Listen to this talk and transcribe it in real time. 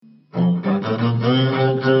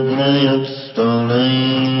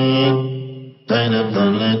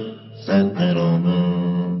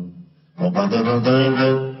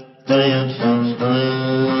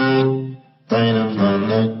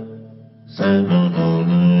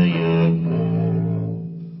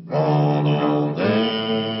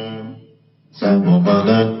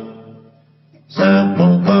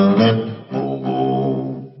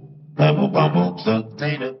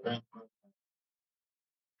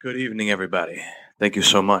Good evening, everybody. Thank you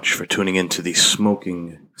so much for tuning into the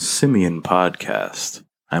Smoking Simeon podcast.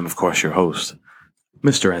 I'm, of course, your host,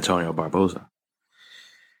 Mr. Antonio Barboza.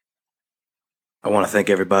 I want to thank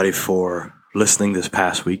everybody for listening this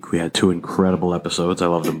past week. We had 2 incredible episodes. I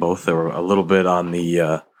love them both. They were a little bit on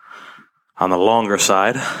the longer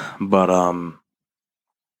side, but I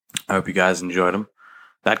hope you guys enjoyed them.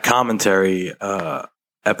 That commentary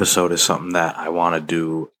episode is something that I want to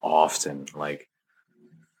do often. Like,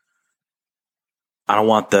 I don't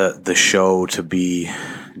want the show to be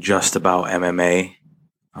just about MMA.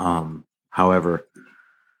 However,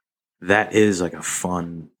 that is like a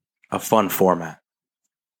fun format.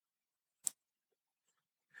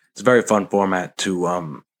 It's a very fun format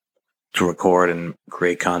to record and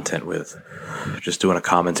create content with. Just doing a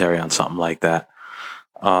commentary on something like that.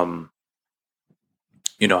 I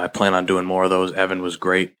plan on doing more of those. Evan was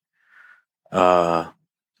great. I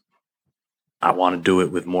want to do it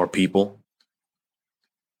with more people.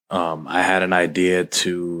 I had an idea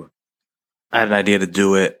to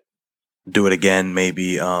do it again,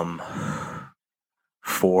 maybe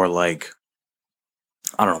for like,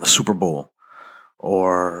 I don't know, the Super Bowl,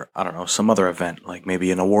 or I don't know, some other event, like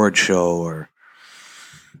maybe an award show or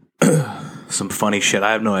some funny shit.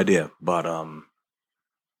 I have no idea, but I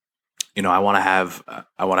want to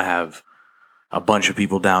have a bunch of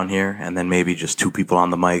people down here, and then maybe just 2 people on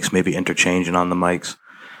the mics, maybe interchanging on the mics.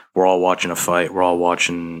 We're all watching a fight. We're all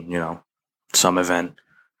watching, some event.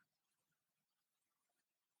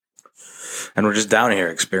 And we're just down here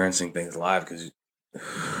experiencing things live because,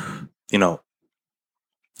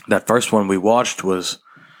 that first one we watched was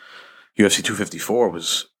UFC 254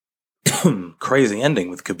 was crazy ending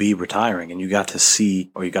with Khabib retiring. And you got to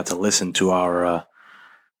see, or you got to listen to our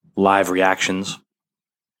live reactions.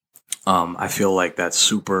 I feel like that's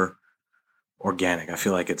super organic. I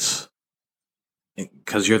feel like it's,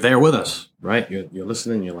 because you're there with us, right? You're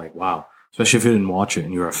listening. You're like, wow. Especially if you didn't watch it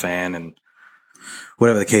and you're a fan, and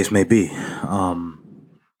whatever the case may be. If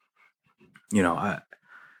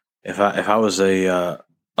I was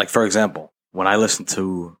like, for example, when I listen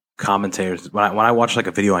to commentators, when I watch like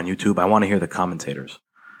a video on YouTube, I want to hear the commentators.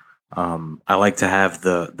 I like to have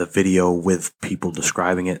the video with people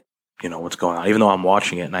describing it. What's going on, even though I'm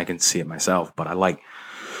watching it and I can see it myself. But I like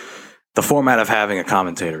the format of having a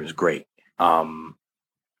commentator is great.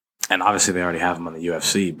 And obviously they already have them on the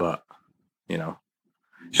UFC, but it's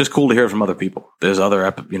just cool to hear from other people. There's other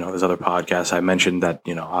podcasts. I mentioned that,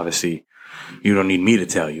 obviously you don't need me to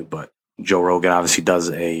tell you, but Joe Rogan obviously does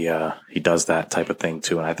he does that type of thing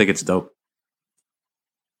too. And I think it's dope.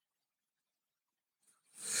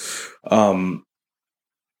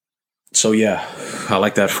 So yeah, I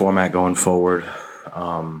like that format going forward.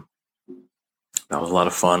 That was a lot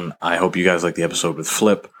of fun. I hope you guys like the episode with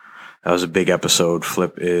Flip. That was a big episode.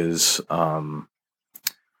 Flip is,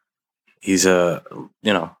 he's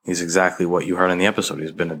exactly what you heard in the episode.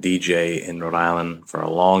 He's been a DJ in Rhode Island for a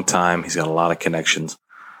long time. He's got a lot of connections.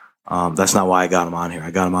 That's not why I got him on here. I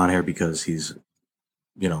got him on here because he's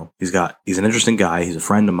an interesting guy. He's a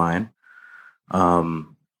friend of mine.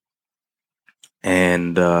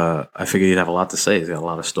 And I figured he'd have a lot to say. He's got a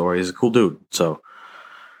lot of stories. He's a cool dude. So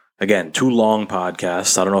again, 2 long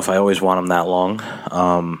podcasts. I don't know if I always want them that long.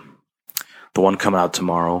 The one coming out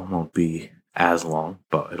tomorrow won't be as long,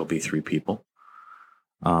 but it'll be 3 people.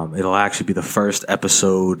 It'll actually be the first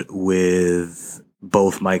episode with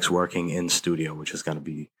both mics working in studio, which is going to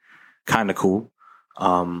be kind of cool.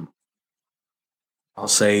 I'll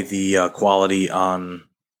say the quality on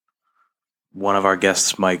one of our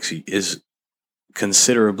guests' mics is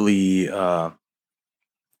considerably, I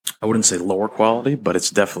wouldn't say lower quality, but it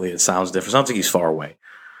sounds different. Sounds like he's far away.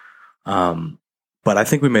 But I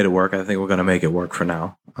think we made it work. I think we're going to make it work for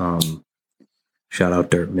now. Shout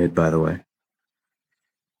out Dirt Mid, by the way.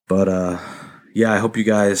 But yeah, I hope you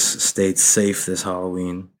guys stayed safe this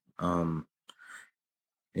Halloween.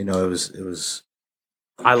 It was.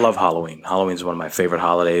 I love Halloween. Halloween's one of my favorite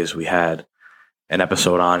holidays. We had an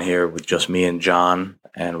episode on here with just me and John,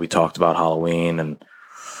 and we talked about Halloween. And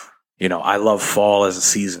I love fall as a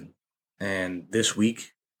season. And this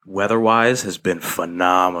week, weather-wise, has been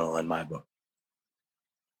phenomenal in my book.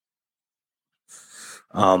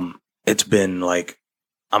 it's been like,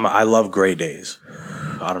 I love gray days.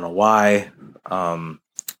 I don't know why.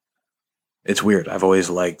 It's weird. I've always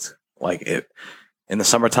liked like it in the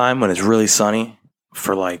summertime when it's really sunny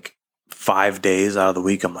for like 5 days out of the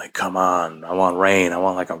week. I'm like, come on, I want rain. I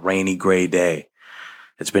want like a rainy gray day.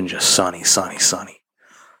 It's been just sunny, sunny, sunny.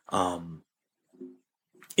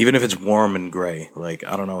 Even if it's warm and gray, like,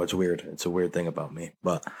 I don't know, it's weird. It's a weird thing about me,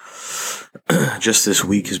 but just this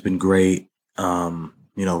week has been great.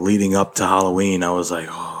 Leading up to Halloween, I was like,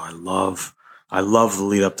 oh, I love the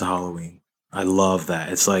lead up to Halloween. I love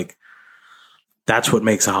that. It's like, that's what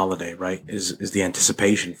makes a holiday, right? Is the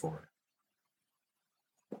anticipation for it.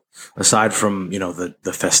 Aside from,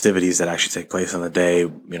 the festivities that actually take place on the day,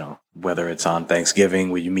 whether it's on Thanksgiving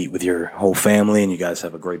where you meet with your whole family and you guys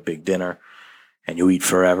have a great big dinner and you eat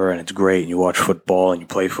forever and it's great and you watch football and you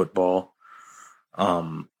play football.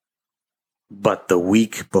 But the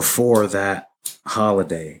week before that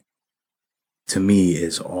holiday, to me,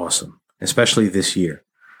 is awesome, especially this year.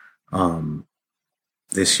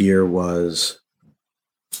 This year was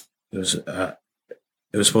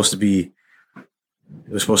supposed to be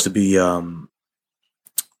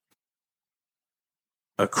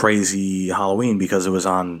a crazy Halloween because it was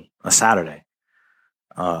on a Saturday.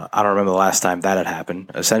 I don't remember the last time that had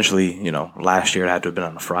happened. Essentially, last year it had to have been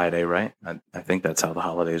on a Friday, right? I think that's how the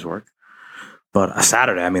holidays work. But a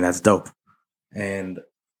Saturday, I mean, that's dope. And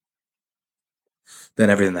then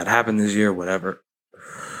everything that happened this year, whatever.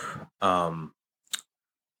 But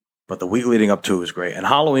the week leading up to it was great. And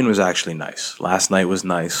Halloween was actually nice. Last night was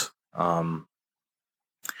nice. I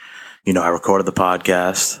recorded the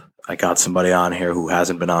podcast. I got somebody on here who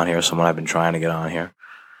hasn't been on here, someone I've been trying to get on here.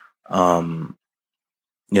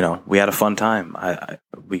 We had a fun time.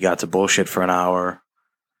 We got to bullshit for an hour.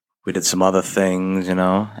 We did some other things, and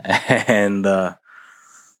it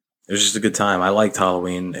was just a good time. I liked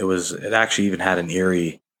Halloween. It actually even had an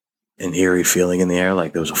eerie feeling in the air,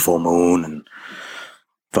 like there was a full moon and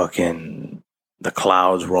fucking the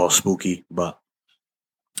clouds were all spooky. But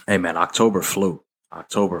hey, man, October flew. I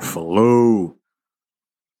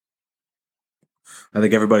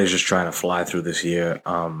think everybody's just trying to fly through this year.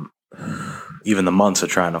 Even the months are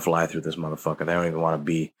trying to fly through this motherfucker. They don't even want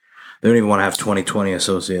to have 2020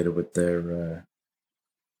 associated with their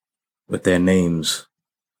names.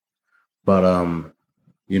 But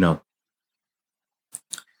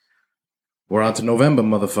we're on to November,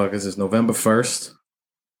 motherfuckers. It's November 1st.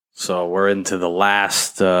 So we're into the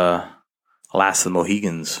last of the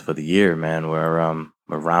Mohegans for the year, man. We're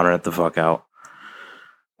rounding it the fuck out.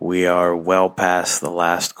 We are well past the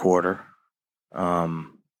last quarter.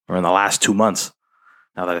 We're in the last 2 months.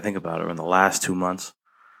 Now that I think about it, we're in the last 2 months.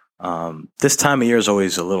 This time of year is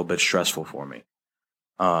always a little bit stressful for me.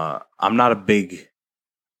 I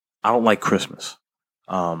don't like Christmas.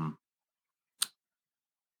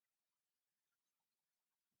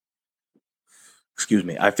 Excuse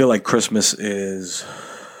me. I feel like Christmas is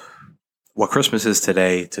what Christmas is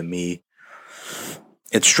today to me.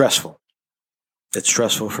 It's stressful. It's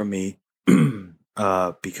stressful for me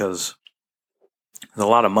because there's a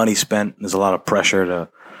lot of money spent. There's a lot of pressure to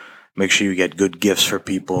make sure you get good gifts for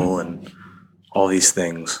people and all these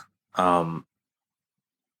things.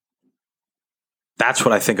 That's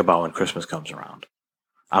what I think about when Christmas comes around.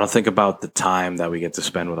 I don't think about the time that we get to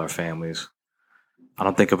spend with our families. I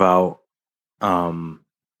don't think about, all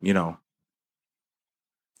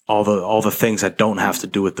the things that don't have to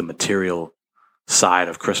do with the material side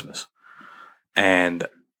of Christmas. And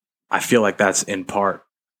I feel like that's in part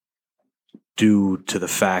due to the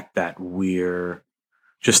fact that we're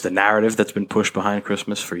just the narrative that's been pushed behind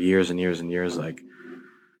Christmas for years and years and years. Like,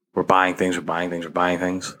 we're buying things.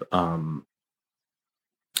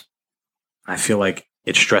 I feel like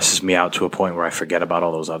it stresses me out to a point where I forget about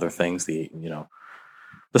all those other things, the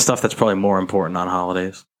stuff that's probably more important on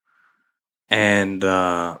holidays. And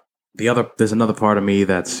there's another part of me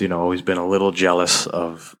that's, always been a little jealous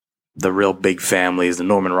of the real big families, the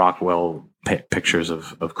Norman Rockwell pictures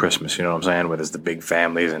of Christmas, you know what I'm saying? Where there's the big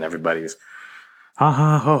families and everybody's ha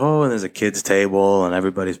ha ho ho, and there's a kid's table and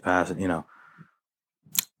everybody's passing,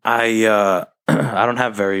 I don't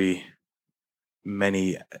have very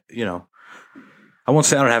many, I won't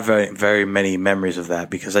say I don't have very, very many memories of that,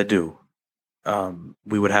 because I do.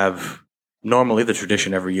 We would have, normally the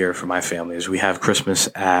tradition every year for my family is we have Christmas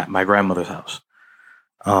at my grandmother's house.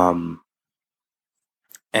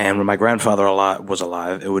 And when my grandfather was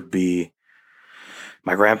alive, it would be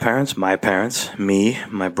my grandparents, my parents, me,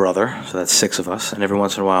 my brother. So that's 6 of us. And every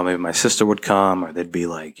once in a while, maybe my sister would come, or there'd be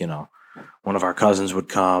like, one of our cousins would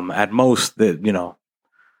come. At most, there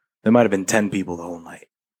might have been 10 people the whole night.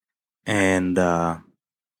 And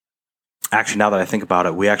Actually, now that I think about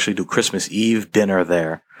it, we actually do Christmas Eve dinner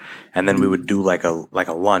there, and then we would do like a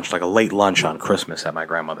lunch, like a late lunch on Christmas at my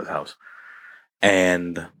grandmother's house.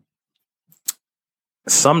 And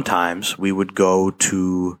sometimes we would go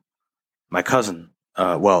to my cousin.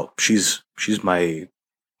 Well, she's my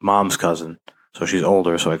mom's cousin, so she's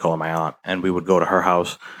older, so I call her my aunt. And we would go to her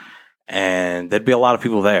house, and there'd be a lot of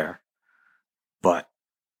people there, but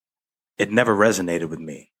it never resonated with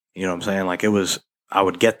me. You know what I'm saying? Like, it was, I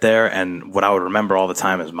would get there, and what I would remember all the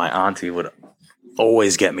time is my auntie would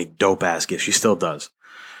always get me dope ass gifts. She still does.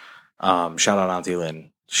 Shout out Auntie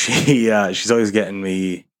Lynn. She's always getting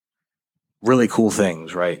me really cool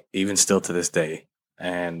things, right? Even still to this day.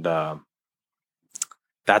 And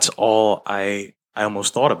that's all I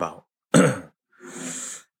almost thought about.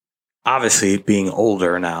 Obviously, being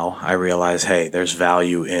older now, I realize, hey, there's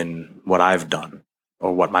value in what I've done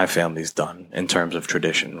or what my family's done in terms of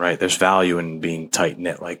tradition, right? There's value in being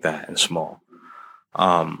tight-knit like that and small.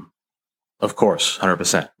 Of course,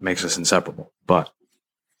 100% makes us inseparable. But,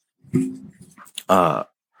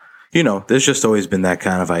 there's just always been that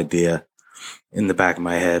kind of idea in the back of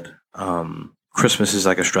my head. Christmas is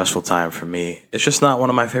like a stressful time for me. It's just not one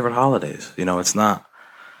of my favorite holidays. It's not.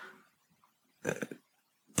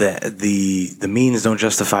 The means don't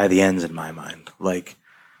justify the ends in my mind. Like,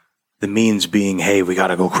 the means being, hey, we got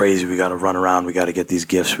to go crazy. We got to run around. We got to get these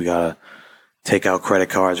gifts. We got to take out credit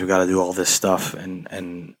cards. We got to do all this stuff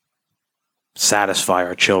and satisfy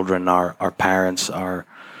our children, our parents, our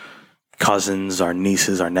cousins, our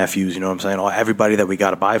nieces, our nephews. You know what I'm saying? Everybody that we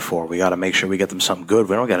got to buy for. We got to make sure we get them something good.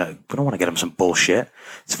 We don't want to get them some bullshit.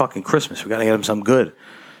 It's fucking Christmas. We got to get them something good.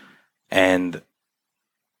 And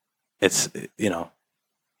it's,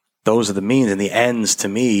 those are the means, and the ends to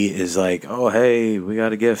me is like, oh, hey, we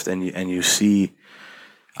got a gift. And you see,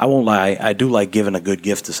 I won't lie, I do like giving a good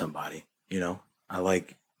gift to somebody. I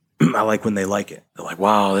like when they like it. They're like,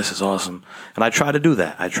 wow, this is awesome. And I try to do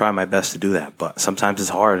that. I try my best to do that. But sometimes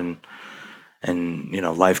it's hard, and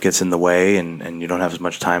life gets in the way, and you don't have as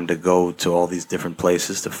much time to go to all these different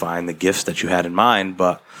places to find the gifts that you had in mind.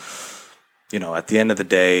 But, at the end of the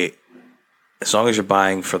day, as long as you're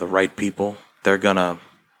buying for the right people, they're going to,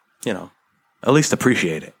 at least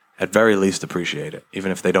appreciate it. At very least appreciate it.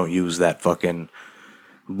 Even if they don't use that fucking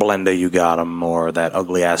blender you got them, or that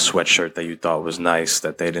ugly ass sweatshirt that you thought was nice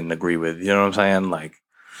that they didn't agree with. You know what I'm saying? Like,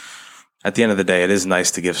 at the end of the day, it is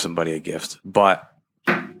nice to give somebody a gift. But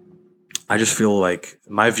I just feel like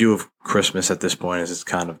my view of Christmas at this point is it's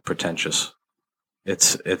kind of pretentious.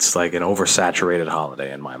 It's like an oversaturated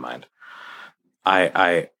holiday in my mind.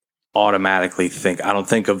 I automatically think, I don't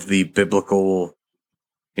think of the biblical,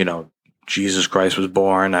 Jesus Christ was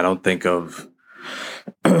born. I don't think of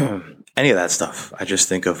any of that stuff. I just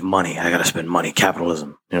think of money. I got to spend money.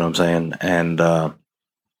 Capitalism. You know what I'm saying? And I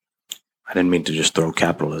didn't mean to just throw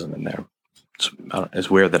capitalism in there. It's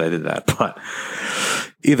weird that I did that. But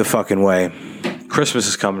either fucking way, Christmas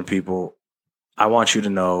is coming, people. I want you to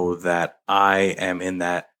know that I am in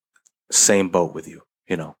that same boat with you.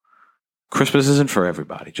 Christmas isn't for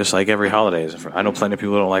everybody, just like every holiday isn't for. I know plenty of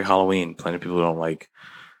people who don't like Halloween. Plenty of people who don't like,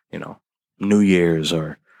 New Year's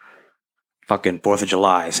or fucking 4th of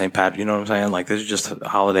July, St. Patrick. You know what I'm saying? Like, these are just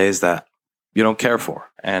holidays that you don't care for.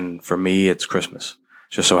 And for me, it's Christmas.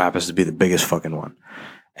 It just so happens to be the biggest fucking one.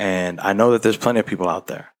 And I know that there's plenty of people out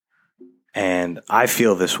there. And I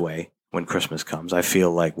feel this way when Christmas comes. I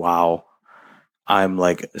feel like, wow, I'm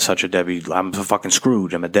like such a Debbie. I'm a fucking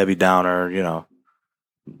Scrooge. I'm a Debbie Downer,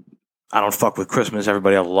 I don't fuck with Christmas.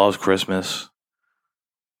 Everybody else loves Christmas.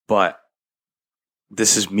 But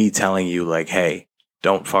this is me telling you, like, hey,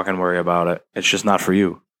 don't fucking worry about it. It's just not for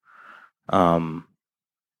you.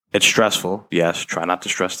 It's stressful. Yes. Try not to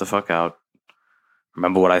stress the fuck out.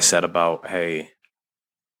 Remember what I said about, hey,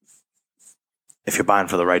 if you're buying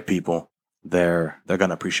for the right people, they're going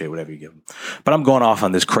to appreciate whatever you give them. But I'm going off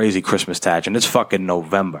on this crazy Christmas tangent. It's fucking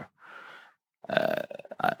November.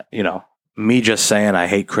 Me just saying I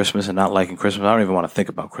hate Christmas and not liking Christmas, I don't even want to think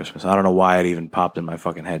about Christmas. I don't know why it even popped in my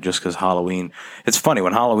fucking head, just because Halloween. It's funny,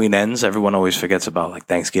 when Halloween ends, everyone always forgets about like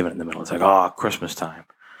Thanksgiving in the middle. It's like, oh, Christmas time.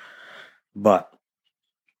 But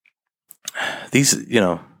these,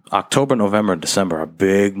 October, November, and December are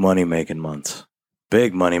big money making months.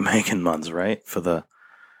 Big money making months, right? For the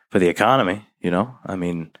economy, I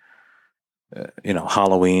mean,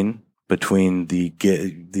 Halloween, between the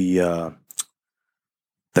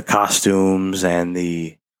costumes and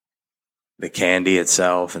the candy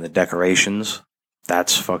itself and the decorations,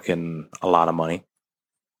 that's fucking a lot of money.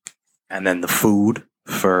 And then the food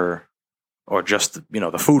the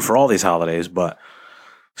food for all these holidays, but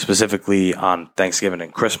specifically on Thanksgiving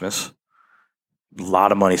and Christmas, A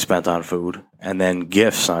lot of money spent on food, and then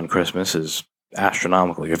gifts on Christmas is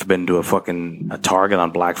astronomical. You've been to a Target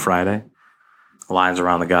on Black Friday, lines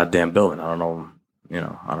around the goddamn building. I don't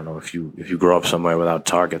know if you grow up somewhere without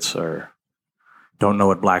Targets or don't know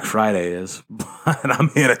what Black Friday is, but I'm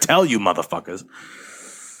here to tell you, motherfuckers.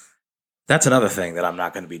 That's another thing that I'm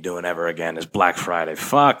not going to be doing ever again is Black Friday.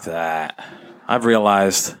 Fuck that. I've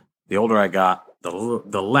realized the older I got, the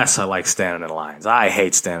less I like standing in lines. I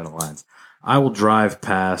hate standing in lines. I will drive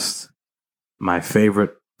past my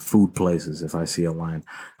favorite food places if I see a line.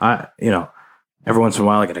 Every once in a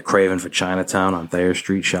while I get a craving for Chinatown on Thayer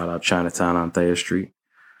Street. Shout out Chinatown on Thayer Street.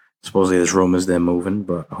 Supposedly there's rumors they're moving,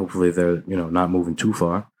 but hopefully they're, not moving too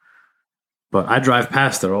far. But I drive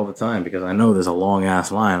past there all the time because I know there's a long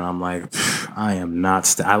ass line. And I'm like, I am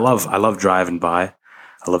not. I love driving by.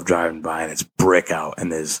 I love driving by and it's brick out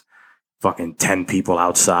and there's fucking 10 people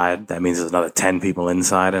outside. That means there's another 10 people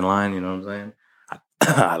inside in line. You know what I'm saying?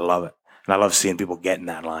 I love it. And I love seeing people get in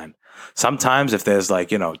that line. Sometimes if there's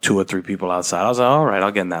 2 or 3 people outside, I was like, all right,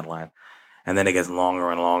 I'll get in that line. And then it gets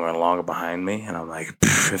longer and longer and longer behind me. And I'm like,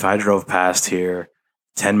 if I drove past here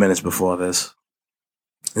 10 minutes before this,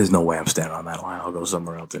 there's no way I'm standing on that line. I'll go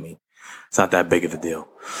somewhere else and eat. It's not that big of a deal.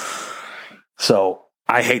 So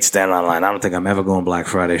I hate standing on line. I don't think I'm ever going Black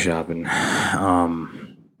Friday shopping.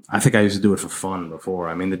 I think I used to do it for fun before.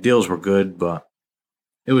 I mean, the deals were good, but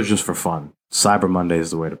it was just for fun. Cyber Monday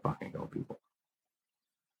is the way to fucking go, people.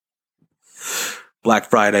 Black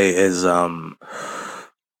Friday is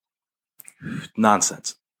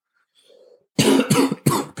nonsense.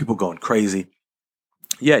 People going crazy.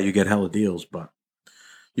 Yeah, you get hella deals, but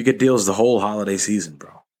you get deals the whole holiday season,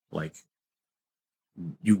 bro. Like,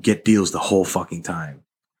 you get deals the whole fucking time.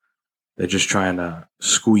 They're just trying to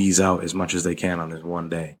squeeze out as much as they can on this one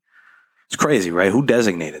day. It's crazy, right? Who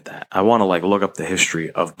designated that? I want to look up the history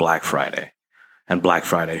of Black Friday and Black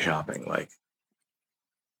Friday shopping.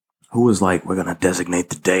 Who was we're going to designate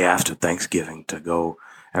the day after Thanksgiving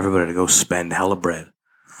everybody to go spend hella bread.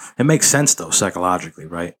 It makes sense though, psychologically,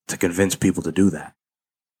 right? To convince people to do that.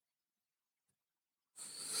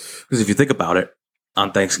 Because if you think about it,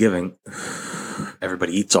 on Thanksgiving,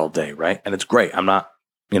 everybody eats all day, right? And it's great. I'm not,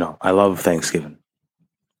 I love Thanksgiving.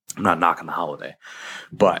 I'm not knocking the holiday.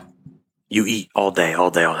 But you eat all day. Oh,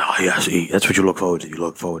 yes, eat. That's what you look forward to. You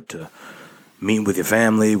look forward to meeting with your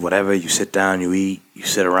family, whatever. You sit down, you eat, you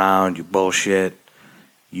sit around, you bullshit,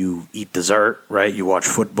 you eat dessert, right? You watch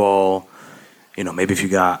football. Maybe if you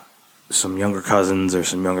got some younger cousins or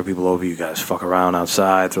some younger people over, you guys fuck around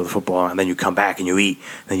outside, throw the football, and then you come back and you eat,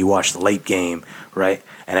 and then you watch the late game, right?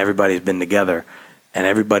 And everybody's been together, and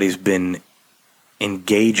everybody's been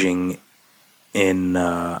engaging in,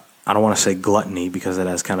 I don't want to say gluttony because that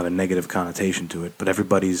has kind of a negative connotation to it, but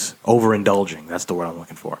everybody's overindulging. That's the word I'm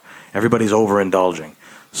looking for. Everybody's overindulging.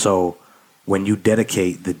 So when you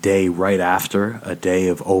dedicate the day right after a day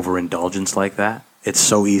of overindulgence like that, it's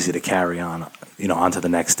so easy to carry on, onto the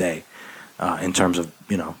next day. In terms of,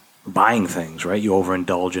 buying things, right? You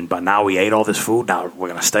overindulge but now we ate all this food. Now we're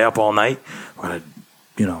going to stay up all night. We're going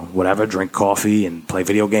to, drink coffee and play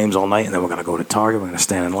video games all night. And then we're going to go to Target. We're going to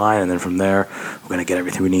stand in line. And then from there, we're going to get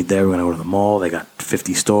everything we need there. We're going to go to the mall. They got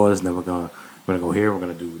 50 stores. And then we're going to go here. We're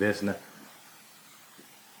going to do this and that.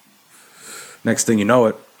 Next thing you know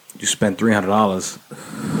it, you spend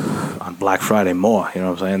 $300 on Black Friday more. You know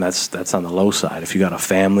what I'm saying? That's on the low side. If you got a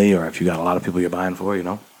family or if you got a lot of people you're buying for,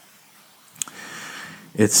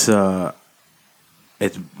 It's but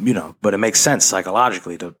it makes sense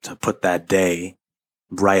psychologically to put that day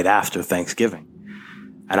right after Thanksgiving.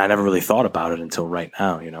 And I never really thought about it until right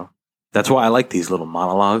now, That's why I like these little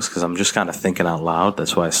monologues, because I'm just kind of thinking out loud.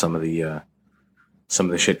 That's why some of the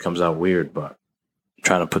shit comes out weird, but I'm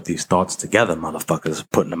trying to put these thoughts together, motherfuckers,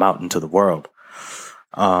 putting them out into the world.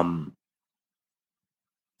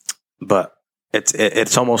 But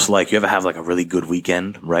it's almost like you ever have a really good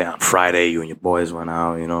weekend, right? On Friday, you and your boys went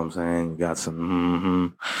out, you know what I'm saying? You got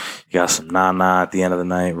some na-na at the end of the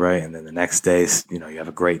night, right? And then the next day, you have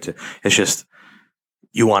a great, it's just,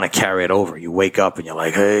 you want to carry it over. You wake up and you're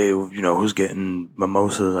like, hey, who's getting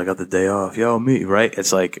mimosas? I got the day off. Yo, me, right?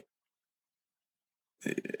 It's like,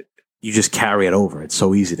 you just carry it over. It's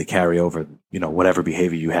so easy to carry over, whatever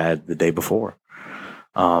behavior you had the day before.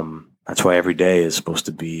 That's why every day is supposed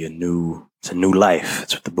to be a new life.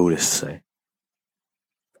 That's what the Buddhists say.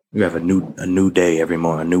 You have a new day every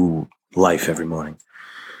morning, a new life every morning.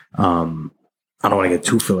 I don't want to get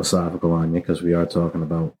too philosophical on you because we are talking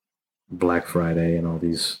about Black Friday and all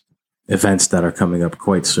these events that are coming up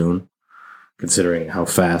quite soon, considering how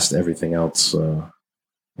fast everything else,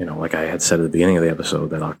 like I had said at the beginning of the episode,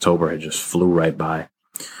 that October had just flew right by.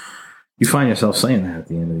 you find yourself saying that at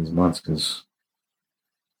the end of these months because,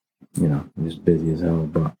 you're just busy as hell.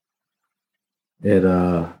 But it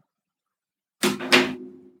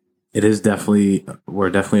is definitely,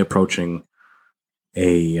 we're definitely approaching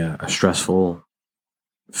a stressful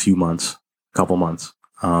couple months.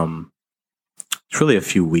 It's really a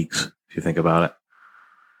few weeks if you think about it.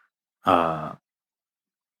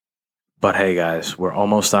 But hey, guys, we're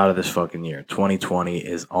almost out of this fucking year. 2020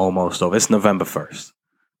 is almost over. It's November 1st.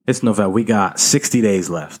 It's November. We got 60 days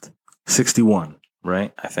left. 61,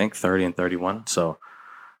 right? I think 30 and 31. So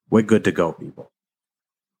we're good to go, people.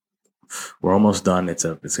 We're almost done. It's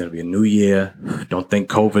going to be a new year. Don't think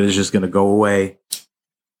COVID is just going to go away.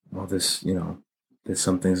 Well, there's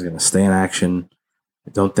some things going to stay in action.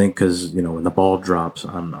 Don't think because, when the ball drops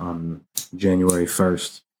on January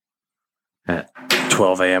 1st at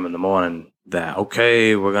 12 a.m. in the morning that,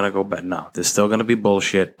 okay, we're going to go back. No, there's still going to be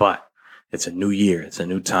bullshit, but it's a new year. It's a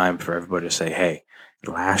new time for everybody to say, hey,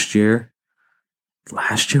 last year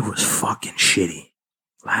was fucking shitty.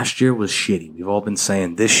 Last year was shitty. We've all been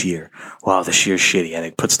saying this year, wow, this year's shitty. And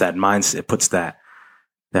it puts that mindset, it puts that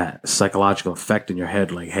psychological effect in your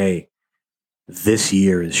head like, hey, this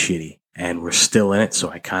year is shitty and we're still in it. So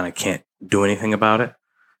I kind of can't do anything about it,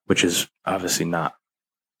 which is obviously not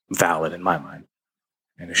valid in my mind.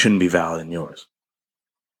 And it shouldn't be valid in yours.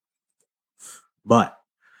 But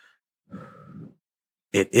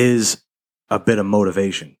it is a bit of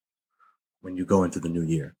motivation when you go into the new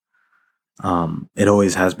year. It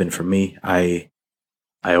always has been for me. I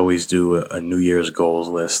always do a New Year's goals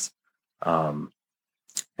list. In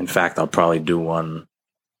fact, I'll probably do one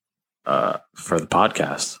for the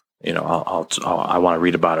podcast. I want to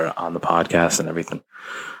read about it on the podcast and everything.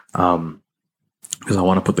 Because I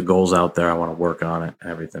want to put the goals out there. I want to work on it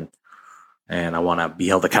and everything. And I want to be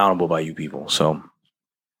held accountable by you people. So,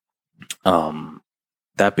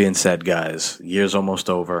 that being said, guys, year's almost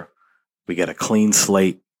over. We get a clean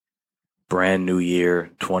slate, brand new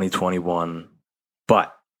year, 2021.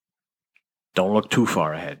 But don't look too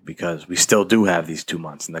far ahead because we still do have these 2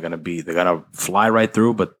 months and they're going to fly right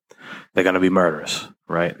through, but they're going to be murderous,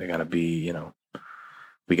 right? They're going to be,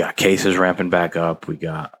 we got cases ramping back up. We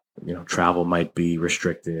got, travel might be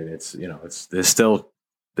restricted. There's still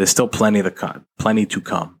plenty to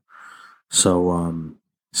come. So,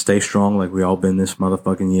 stay strong like we all been this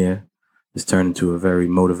motherfucking year. It's turned into a very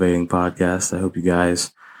motivating podcast. I hope you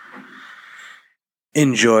guys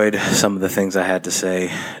enjoyed some of the things I had to say.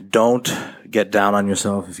 Don't get down on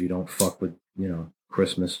yourself if you don't fuck with,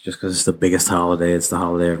 Christmas just because it's the biggest holiday. It's the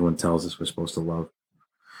holiday everyone tells us we're supposed to love.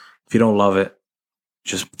 If you don't love it,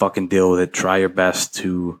 just fucking deal with it. Try your best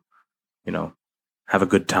to, have a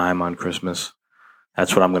good time on Christmas.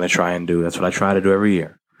 That's what I'm going to try and do. That's what I try to do every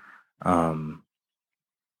year. And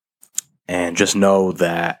just know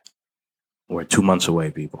that we're 2 months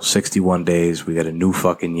away, people. 61 days. We got a new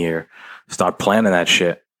fucking year. Start planning that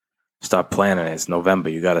shit. Start planning it. It's November.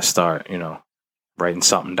 You got to start, writing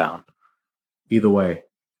something down. Either way,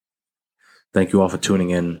 thank you all for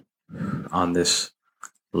tuning in on this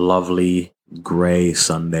lovely gray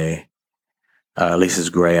Sunday. At least it's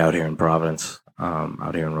gray out here in Providence,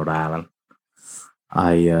 out here in Rhode Island.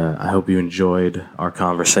 I hope you enjoyed our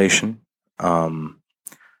conversation. I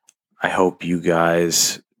hope you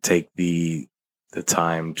guys take the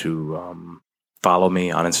time to follow me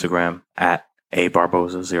on Instagram at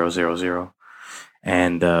abarbosa000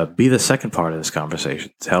 and be the second part of this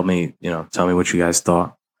conversation. Tell me what you guys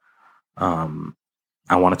thought.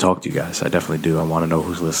 I want to talk to you guys. I definitely do. I want to know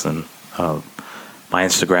who's listening. My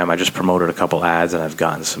Instagram, I just promoted a couple ads and I've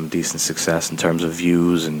gotten some decent success in terms of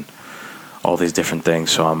views and all these different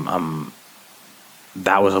things. So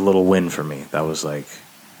that was a little win for me. That was like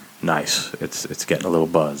nice. It's getting a little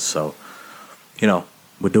buzz. So,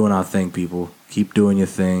 we're doing our thing, people. Keep doing your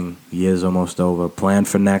thing. The year's almost over. Plan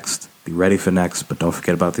for next. Be ready for next, but don't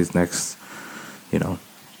forget about these next,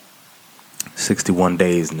 61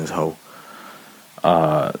 days in this hoe.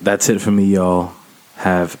 That's it for me, y'all.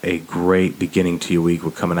 Have a great beginning to your week.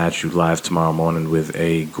 We're coming at you live tomorrow morning with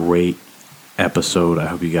a great episode. I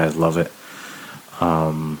hope you guys love it.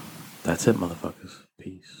 That's it, motherfuckers.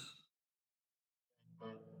 Peace.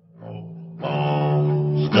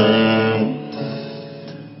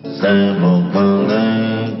 Stand